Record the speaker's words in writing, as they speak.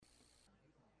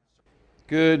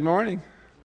Good morning.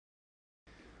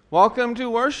 Welcome to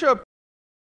worship.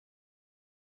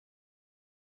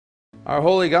 Our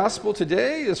Holy Gospel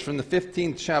today is from the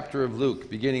 15th chapter of Luke,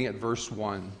 beginning at verse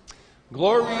 1.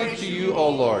 Glory to you, O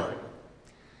Lord.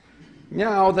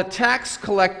 Now the tax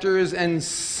collectors and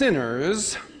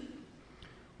sinners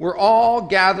were all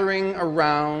gathering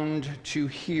around to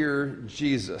hear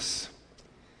Jesus.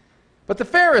 But the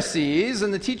Pharisees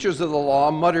and the teachers of the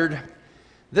law muttered,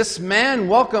 "This man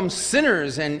welcomes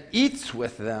sinners and eats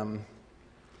with them."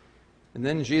 And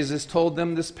then Jesus told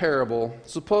them this parable.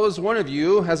 Suppose one of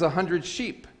you has 100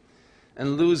 sheep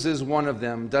and loses one of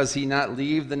them. Does he not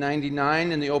leave the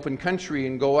 99 in the open country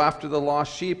and go after the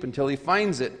lost sheep until he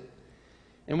finds it?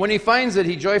 And when he finds it,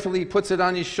 he joyfully puts it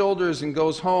on his shoulders and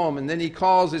goes home. And then he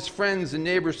calls his friends and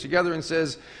neighbors together and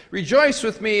says, "Rejoice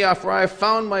with me, for I have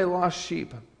found my lost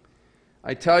sheep."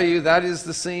 I tell you, that is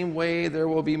the same way there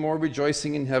will be more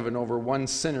rejoicing in heaven over one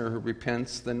sinner who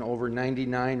repents than over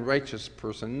 99 righteous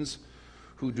persons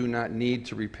who do not need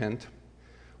to repent.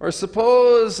 Or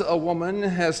suppose a woman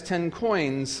has 10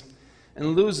 coins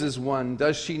and loses one.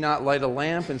 Does she not light a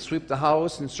lamp and sweep the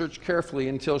house and search carefully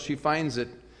until she finds it?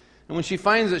 And when she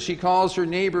finds it, she calls her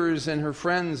neighbors and her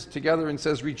friends together and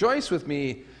says, "Rejoice with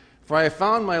me, for I have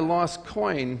found my lost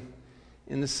coin."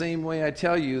 In the same way, I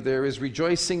tell you, there is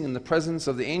rejoicing in the presence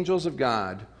of the angels of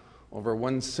God over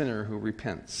one sinner who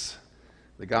repents.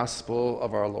 The Gospel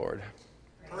of our Lord.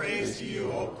 Praise to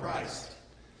you, O Christ.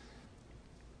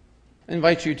 I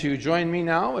invite you to join me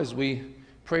now as we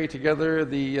pray together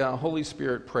the Holy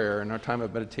Spirit prayer in our time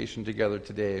of meditation together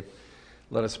today.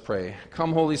 Let us pray.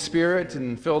 Come, Holy Spirit,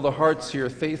 and fill the hearts of your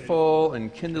faithful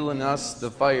and kindle in us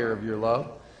the fire of your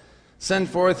love. Send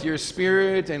forth your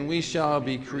Spirit, and we shall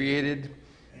be created,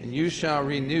 and you shall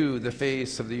renew the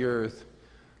face of the earth.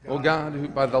 O God, who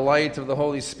by the light of the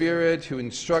Holy Spirit, who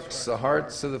instructs the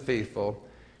hearts of the faithful,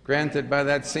 grant that by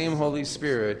that same Holy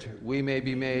Spirit we may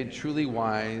be made truly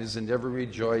wise and ever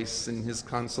rejoice in his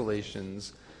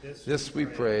consolations. This we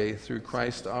pray through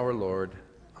Christ our Lord.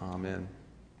 Amen.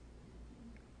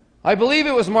 I believe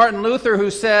it was Martin Luther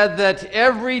who said that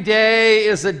every day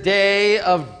is a day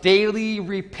of daily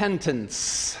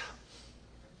repentance.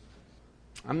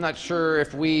 I'm not sure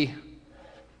if we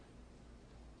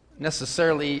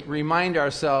necessarily remind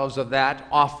ourselves of that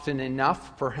often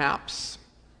enough, perhaps.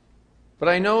 But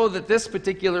I know that this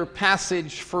particular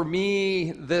passage for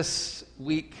me this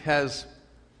week has,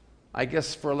 I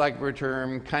guess for lack of a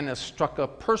term, kind of struck a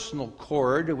personal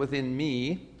chord within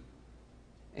me.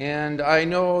 And I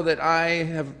know that I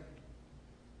have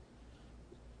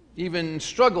even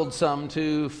struggled some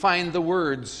to find the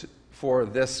words for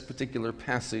this particular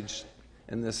passage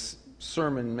in this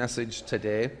sermon message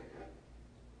today.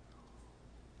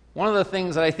 One of the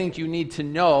things that I think you need to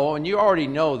know, and you already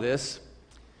know this,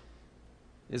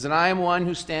 is that I am one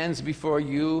who stands before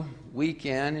you week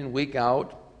in and week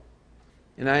out,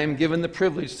 and I am given the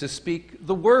privilege to speak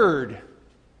the word.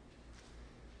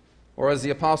 Or as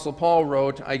the Apostle Paul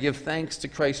wrote, I give thanks to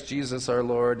Christ Jesus our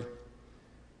Lord,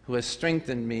 who has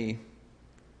strengthened me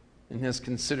and has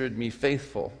considered me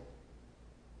faithful.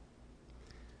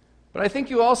 But I think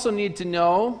you also need to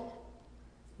know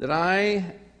that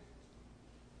I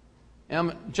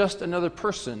am just another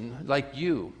person like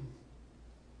you,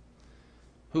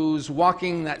 who's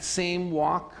walking that same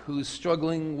walk, who's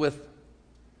struggling with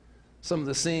some of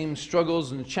the same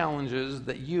struggles and challenges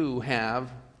that you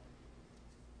have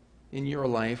in your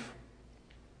life.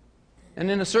 And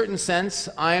in a certain sense,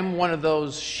 I'm one of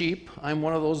those sheep, I'm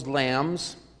one of those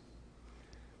lambs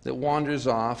that wanders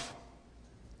off,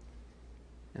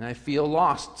 and I feel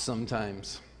lost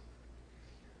sometimes.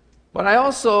 But I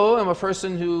also am a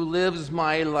person who lives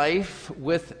my life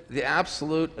with the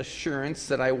absolute assurance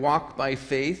that I walk by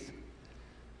faith,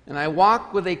 and I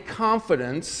walk with a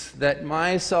confidence that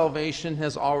my salvation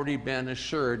has already been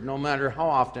assured, no matter how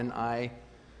often I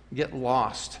get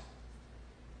lost.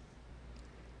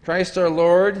 Christ our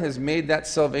Lord has made that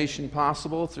salvation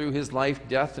possible through his life,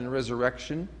 death, and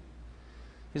resurrection.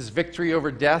 His victory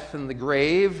over death and the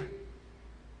grave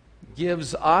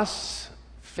gives us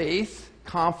faith,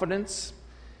 confidence,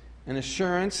 and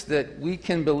assurance that we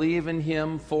can believe in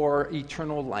him for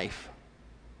eternal life.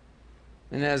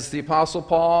 And as the Apostle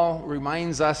Paul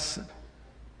reminds us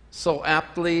so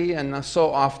aptly and so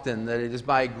often, that it is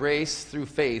by grace through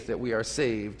faith that we are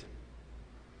saved.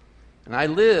 And I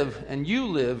live, and you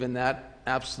live, in that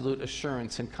absolute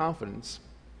assurance and confidence.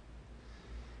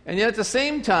 And yet at the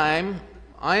same time,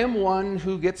 I am one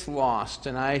who gets lost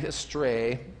and I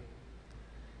astray.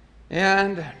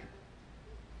 And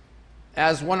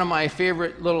as one of my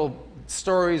favorite little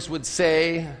stories would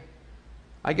say,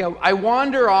 I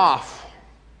wander off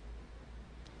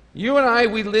You and I,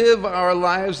 we live our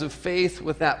lives of faith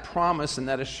with that promise and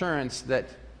that assurance that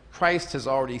Christ has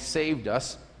already saved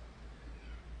us.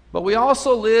 But we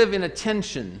also live in a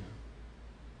tension.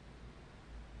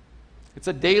 It's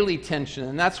a daily tension,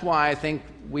 and that's why I think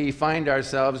we find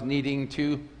ourselves needing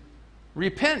to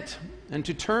repent and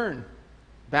to turn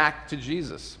back to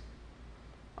Jesus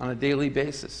on a daily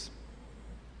basis.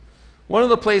 One of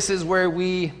the places where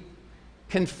we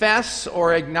confess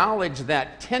or acknowledge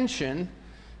that tension,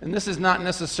 and this is not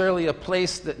necessarily a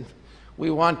place that we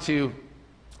want to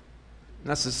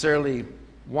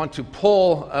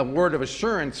pull a word of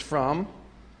assurance from,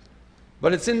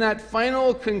 but it's in that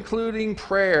final concluding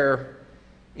prayer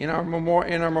in our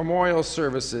memorial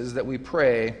services that we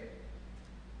pray,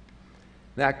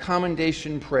 that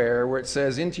commendation prayer where it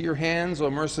says, "Into your hands, O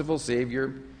merciful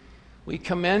Savior, we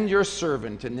commend your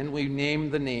servant," and then we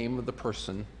name the name of the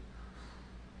person.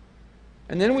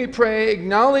 And then we pray,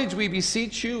 "Acknowledge, we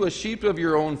beseech you, a sheep of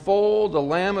your own fold, a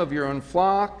lamb of your own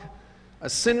flock, a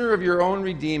sinner of your own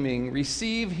redeeming.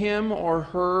 Receive him or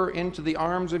her into the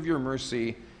arms of your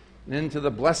mercy, and into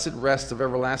the blessed rest of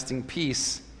everlasting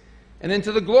peace, and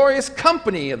into the glorious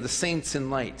company of the saints in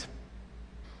light."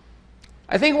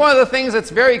 I think one of the things that's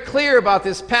very clear about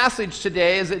this passage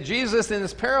today is that Jesus, in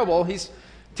this parable, he's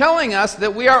telling us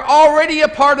that we are already a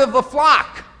part of the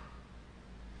flock.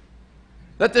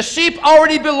 That the sheep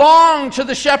already belong to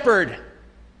the shepherd.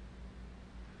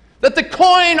 That the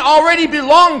coin already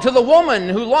belonged to the woman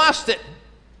who lost it.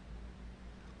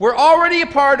 We're already a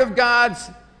part of God's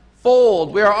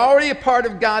fold. We are already a part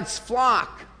of God's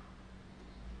flock.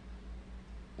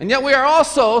 And yet we are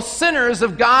also sinners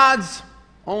of God's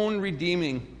own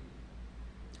redeeming.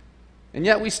 And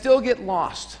yet we still get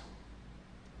lost.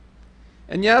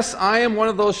 And yes, I am one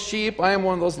of those sheep, I am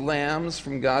one of those lambs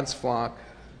from God's flock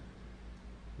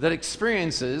that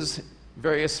experiences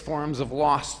various forms of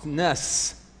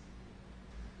lostness,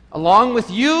 along with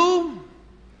you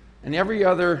and every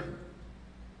other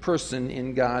person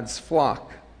in God's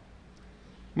flock.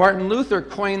 Martin Luther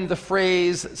coined the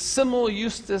phrase simul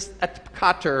justus et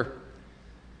peccator,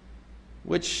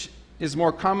 which is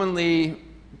more commonly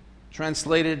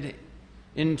translated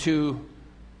into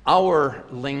our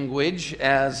language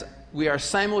as we are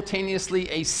simultaneously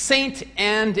a saint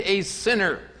and a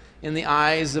sinner in the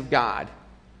eyes of God.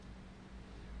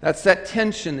 That's that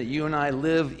tension that you and I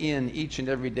live in each and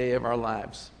every day of our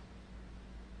lives.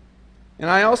 And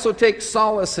I also take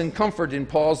solace and comfort in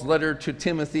Paul's letter to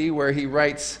Timothy where he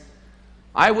writes,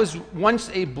 "I was once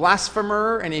a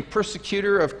blasphemer and a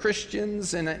persecutor of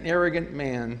Christians and an arrogant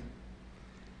man.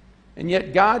 And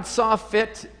yet God saw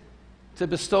fit to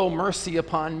bestow mercy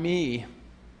upon me,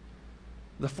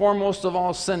 the foremost of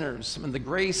all sinners, and the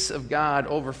grace of God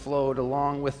overflowed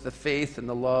along with the faith and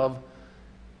the love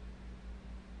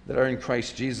that are in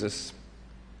Christ Jesus."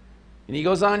 And he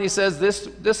goes on, he says,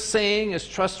 this saying is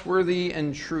trustworthy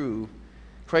and true.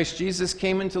 Christ Jesus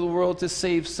came into the world to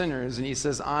save sinners, and he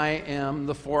says, "I am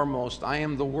the foremost, I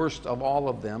am the worst of all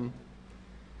of them.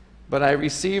 But I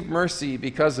received mercy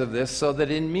because of this, so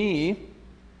that in me,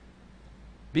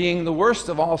 being the worst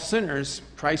of all sinners,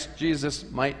 Christ Jesus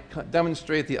might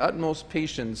demonstrate the utmost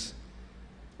patience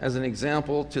as an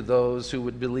example to those who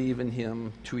would believe in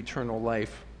him to eternal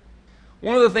life."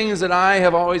 One of the things that I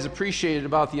have always appreciated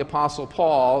about the Apostle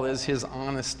Paul is his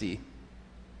honesty.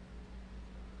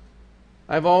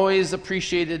 I've always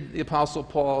appreciated the Apostle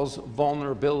Paul's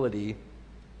vulnerability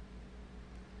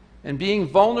and being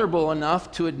vulnerable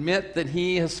enough to admit that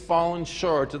he has fallen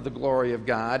short of the glory of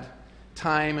God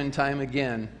time and time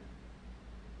again.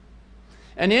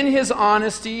 And in his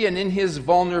honesty and in his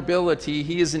vulnerability,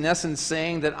 he is in essence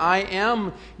saying that I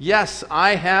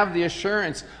have the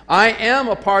assurance. I am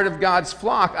a part of God's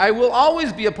flock. I will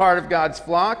always be a part of God's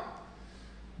flock,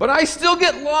 but I still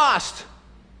get lost.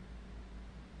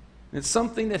 It's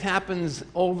something that happens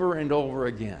over and over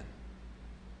again.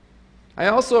 I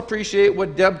also appreciate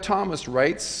what Deb Thomas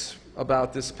writes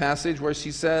about this passage where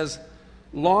she says,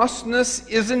 "Lostness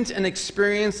isn't an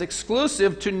experience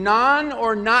exclusive to non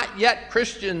or not yet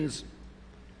Christians."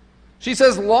 She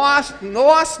says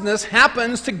lostness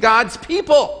happens to God's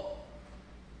people.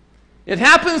 It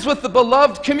happens with the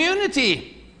beloved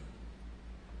community.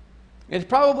 It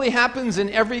probably happens in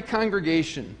every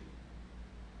congregation.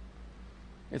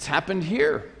 It's happened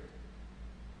here.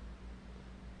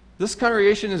 This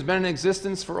congregation has been in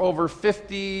existence for over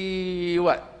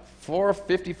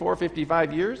 54,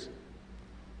 55 years.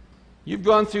 You've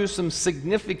gone through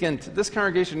this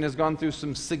congregation has gone through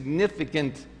some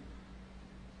significant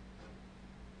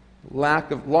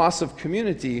loss of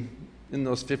community in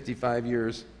those 55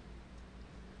 years.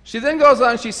 She then goes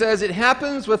on, she says, it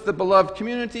happens with the beloved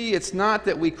community. It's not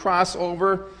that we cross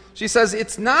over. She says,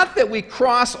 it's not that we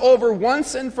cross over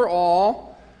once and for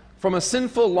all from a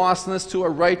sinful lostness to a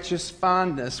righteous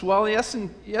fondness. Well,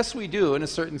 yes, we do in a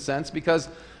certain sense, because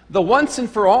the once and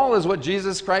for all is what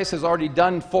Jesus Christ has already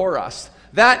done for us.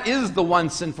 That is the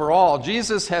once and for all.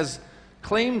 Jesus has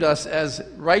claimed us as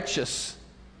righteous.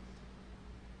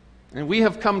 And we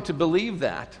have come to believe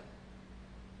that.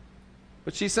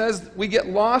 But she says we get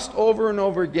lost over and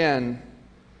over again,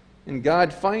 and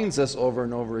God finds us over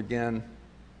and over again.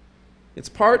 It's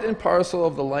part and parcel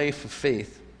of the life of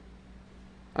faith.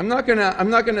 I'm not going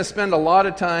to spend a lot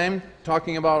of time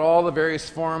talking about all the various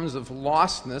forms of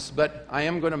lostness, but I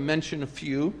am going to mention a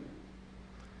few,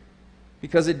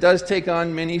 because it does take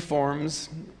on many forms.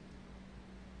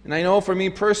 And I know for me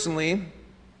personally,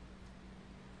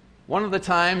 one of the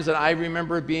times that I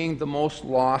remember being the most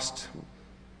lost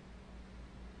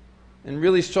and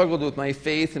really struggled with my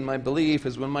faith and my belief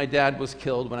is when my dad was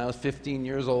killed when I was 15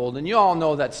 years old. And you all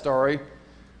know that story.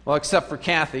 Well, except for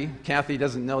Kathy. Kathy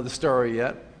doesn't know the story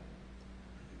yet.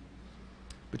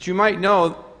 But you might know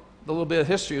the little bit of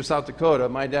history of South Dakota.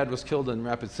 My dad was killed in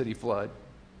Rapid City flood.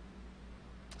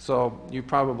 So you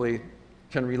probably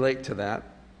can relate to that.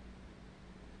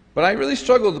 But I really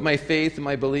struggled with my faith and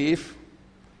my belief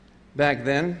back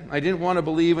then. I didn't want to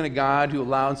believe in a God who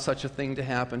allowed such a thing to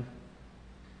happen.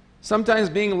 Sometimes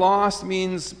being lost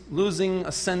means losing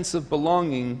a sense of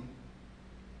belonging.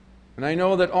 And I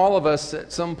know that all of us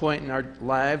at some point in our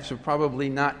lives have probably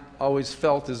not always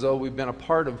felt as though we've been a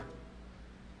part of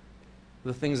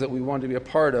the things that we want to be a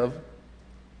part of.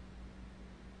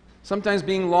 Sometimes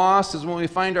being lost is when we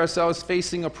find ourselves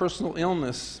facing a personal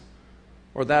illness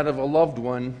or that of a loved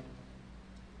one,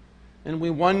 and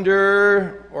we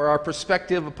wonder, or our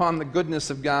perspective upon the goodness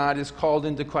of God is called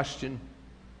into question.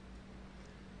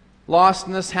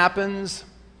 Lostness happens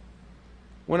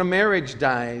when a marriage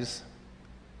dies.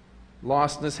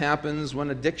 Lostness happens when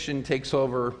addiction takes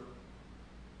over.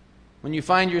 When you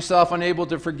find yourself unable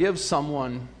to forgive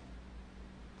someone.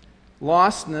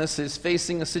 Lostness is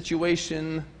facing a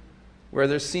situation where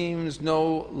there seems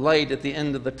no light at the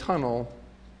end of the tunnel.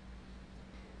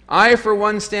 I, for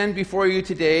one, stand before you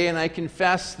today, and I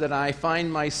confess that I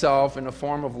find myself in a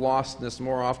form of lostness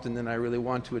more often than I really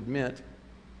want to admit.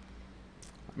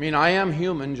 I mean, I am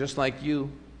human just like you.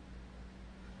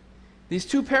 These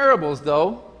two parables,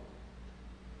 though,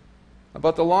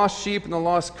 about the lost sheep and the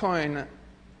lost coin,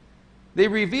 they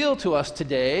reveal to us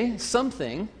today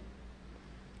something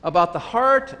about the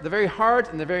heart, the very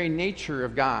heart and the very nature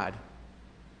of God.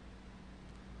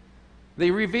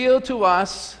 They reveal to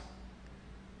us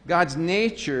God's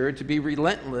nature to be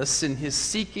relentless in His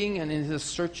seeking and in His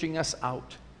searching us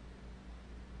out.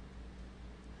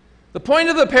 The point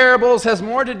of the parables has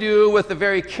more to do with the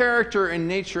very character and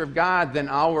nature of God than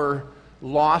our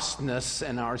lostness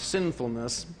and our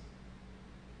sinfulness.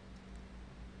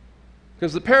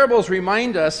 Because the parables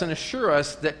remind us and assure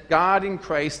us that God in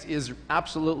Christ is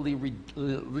absolutely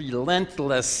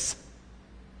relentless.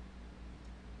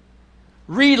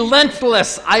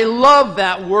 Relentless. I love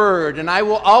that word, and I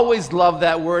will always love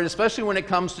that word, especially when it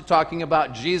comes to talking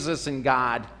about Jesus and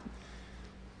God.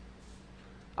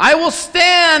 I will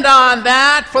stand on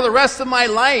that for the rest of my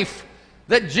life,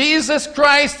 that Jesus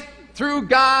Christ, through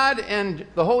God and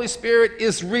the Holy Spirit,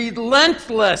 is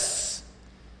relentless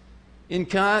in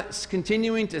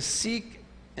continuing to seek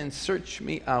and search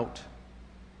me out.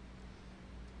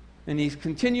 And He's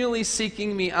continually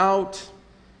seeking me out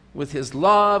with His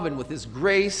love and with His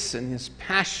grace and His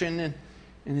passion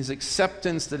and His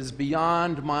acceptance that is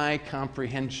beyond my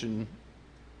comprehension.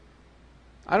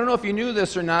 I don't know if you knew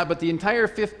this or not, but the entire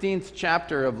 15th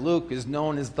chapter of Luke is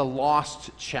known as the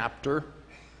Lost Chapter.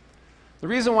 The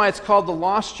reason why it's called the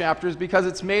Lost Chapter is because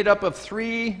it's made up of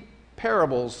 3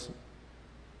 parables.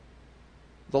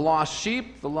 The lost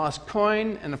sheep, the lost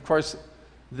coin, and of course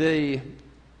the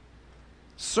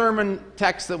sermon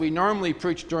text that we normally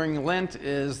preach during Lent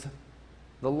is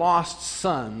the lost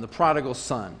son, the prodigal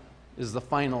son, is the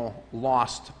final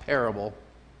lost parable.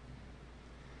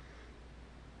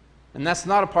 And that's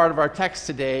not a part of our text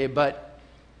today, but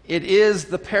it is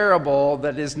the parable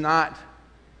that is not,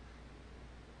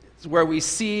 it's where we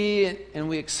see and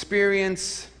we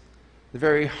experience the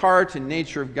very heart and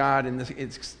nature of God in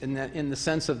the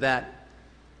sense of that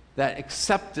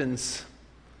acceptance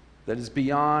that is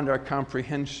beyond our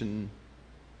comprehension.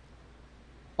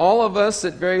 All of us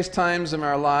at various times in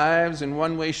our lives, in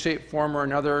one way, shape, form, or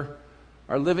another,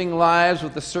 are living lives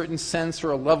with a certain sense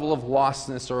or a level of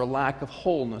lostness or a lack of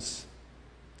wholeness.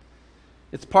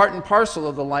 It's part and parcel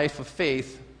of the life of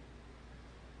faith.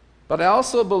 But I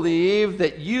also believe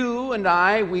that you and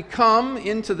I, we come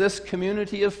into this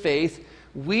community of faith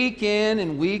week in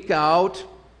and week out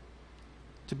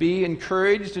to be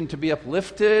encouraged and to be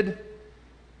uplifted,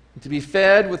 and to be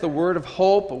fed with a word of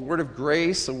hope, a word of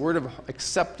grace, a word of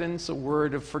acceptance, a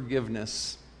word of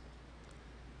forgiveness.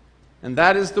 And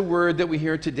that is the word that we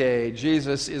hear today.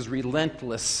 Jesus is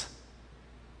relentless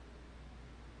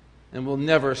and will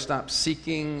never stop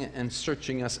seeking and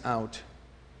searching us out.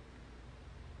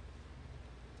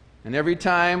 And every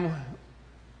time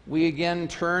we again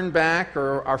turn back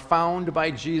or are found by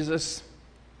Jesus,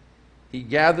 he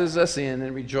gathers us in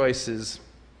and rejoices.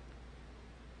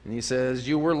 And he says,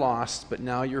 you were lost, but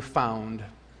now you're found.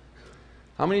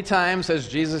 How many times has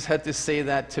Jesus had to say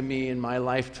that to me in my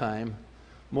lifetime?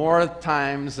 More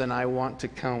times than I want to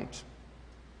count.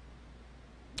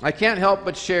 I can't help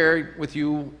but share with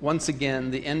you once again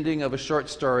the ending of a short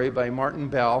story by Martin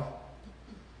Bell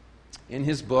in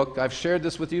his book. I've shared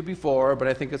this with you before, but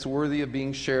I think it's worthy of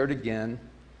being shared again.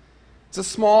 It's a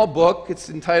small book. It's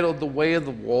entitled The Way of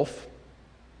the Wolf.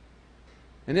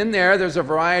 And in there, there's a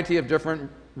variety of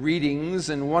different readings,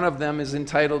 and one of them is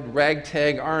entitled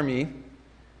Ragtag Army,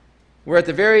 where at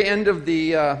the very end of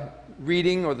the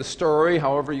reading or the story,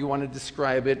 however you want to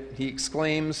describe it, he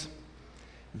exclaims,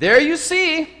 there you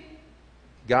see,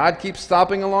 God keeps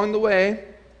stopping along the way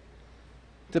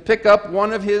to pick up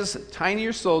one of his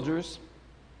tinier soldiers.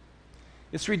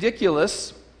 It's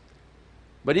ridiculous,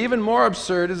 but even more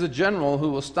absurd is a general who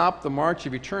will stop the march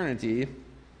of eternity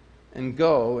and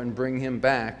go and bring him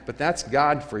back. But that's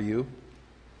God for you.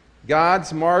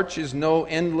 God's march is no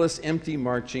endless empty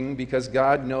marching, because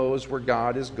God knows where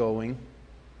God is going,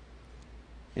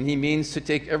 and he means to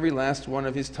take every last one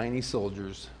of his tiny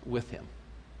soldiers with him.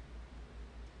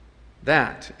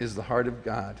 That is the heart of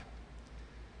God.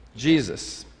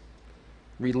 Jesus,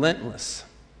 relentless,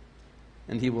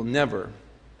 and he will never,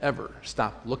 ever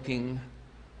stop looking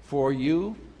for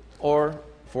you or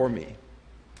for me.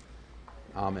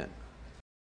 Amen.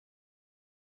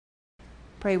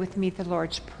 Pray with me the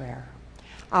Lord's Prayer.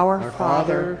 Our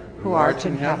Father, who art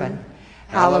in heaven,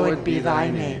 hallowed be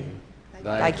thy name.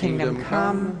 Thy kingdom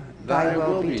come, thy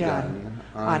will be done,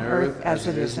 on earth as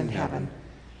it is in heaven.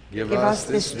 Give us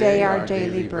this day our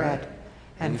daily bread,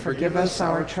 and forgive us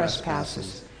our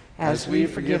trespasses, as we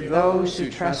forgive those who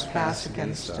trespass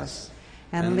against us.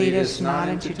 And lead us not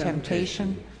into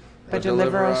temptation, but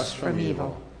deliver us from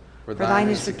evil. For thine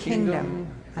is the kingdom,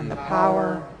 and the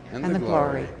power, and the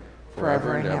glory,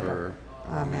 forever and ever.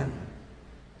 Amen.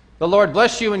 The Lord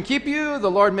bless you and keep you.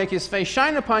 The Lord make his face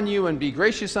shine upon you and be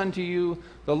gracious unto you.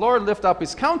 The Lord lift up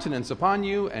his countenance upon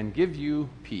you and give you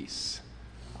peace.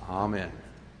 Amen.